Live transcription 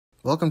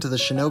Welcome to the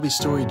Shinobi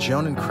Story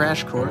Jonin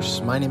Crash Course.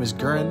 My name is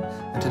Gurin,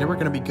 and today we're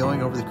going to be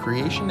going over the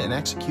creation and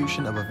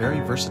execution of a very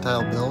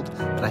versatile build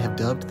that I have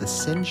dubbed the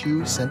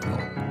Senju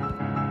Sentinel.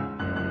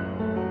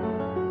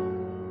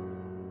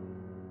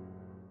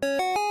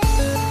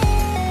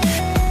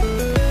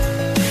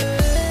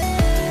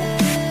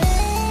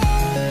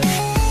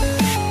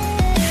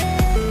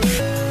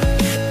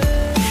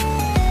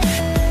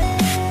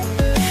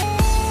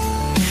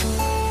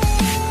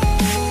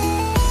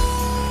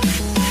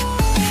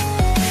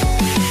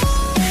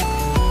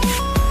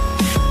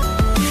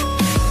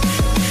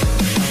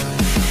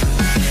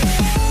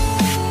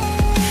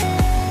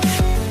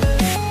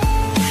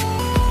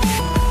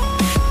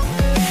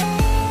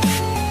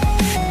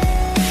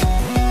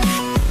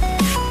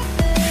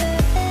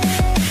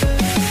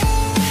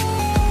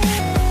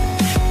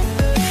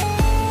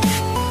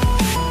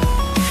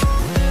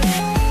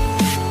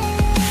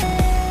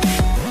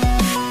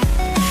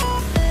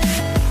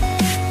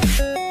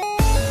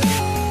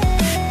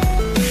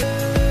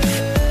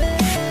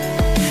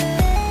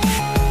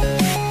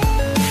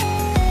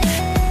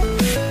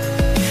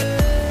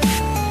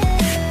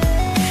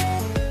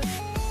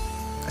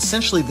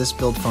 Essentially, this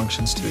build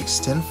functions to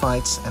extend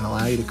fights and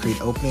allow you to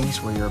create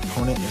openings where your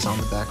opponent is on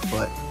the back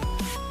foot.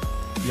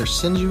 Your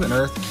Senju and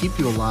Earth keep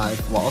you alive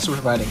while also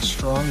providing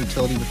strong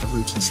utility with the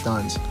roots and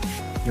stuns.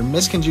 Your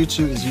MidKen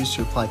jutsu is used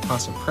to apply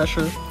constant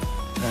pressure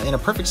in a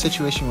perfect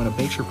situation when it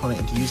baits your opponent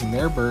into using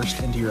their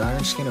burst into your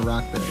Iron Skin or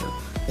Rock Barrier.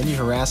 Then you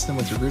harass them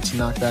with your roots and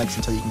knockbacks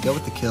until you can go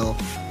with the kill,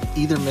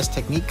 either Miss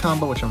Technique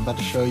combo, which I'm about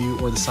to show you,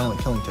 or the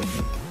Silent Killing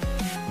technique.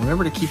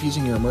 Remember to keep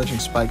using your emerging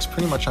spikes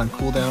pretty much on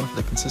cooldown for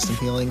the consistent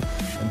healing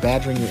and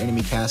badgering your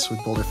enemy casts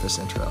with Boulder Fist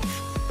intro.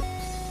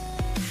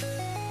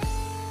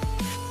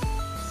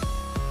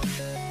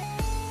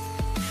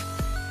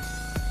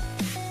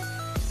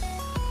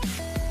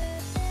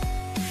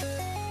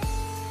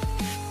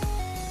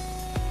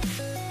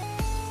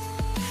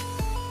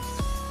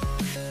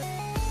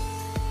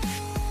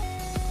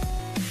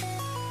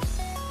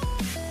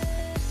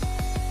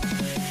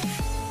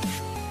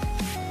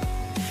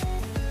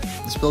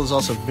 This build is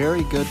also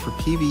very good for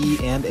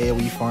PvE and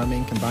AoE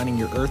farming. Combining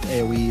your Earth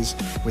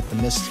AoEs with the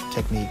Mist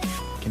technique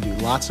can do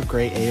lots of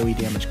great AoE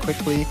damage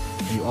quickly,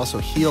 and you also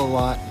heal a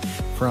lot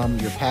from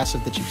your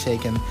passive that you've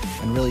taken,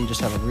 and really you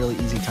just have a really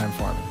easy time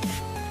farming.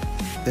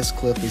 This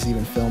clip is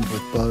even filmed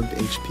with bugged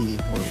HP,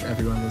 where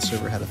everyone on the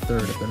server had a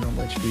third of their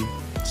normal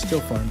HP.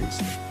 Still farmed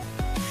easily.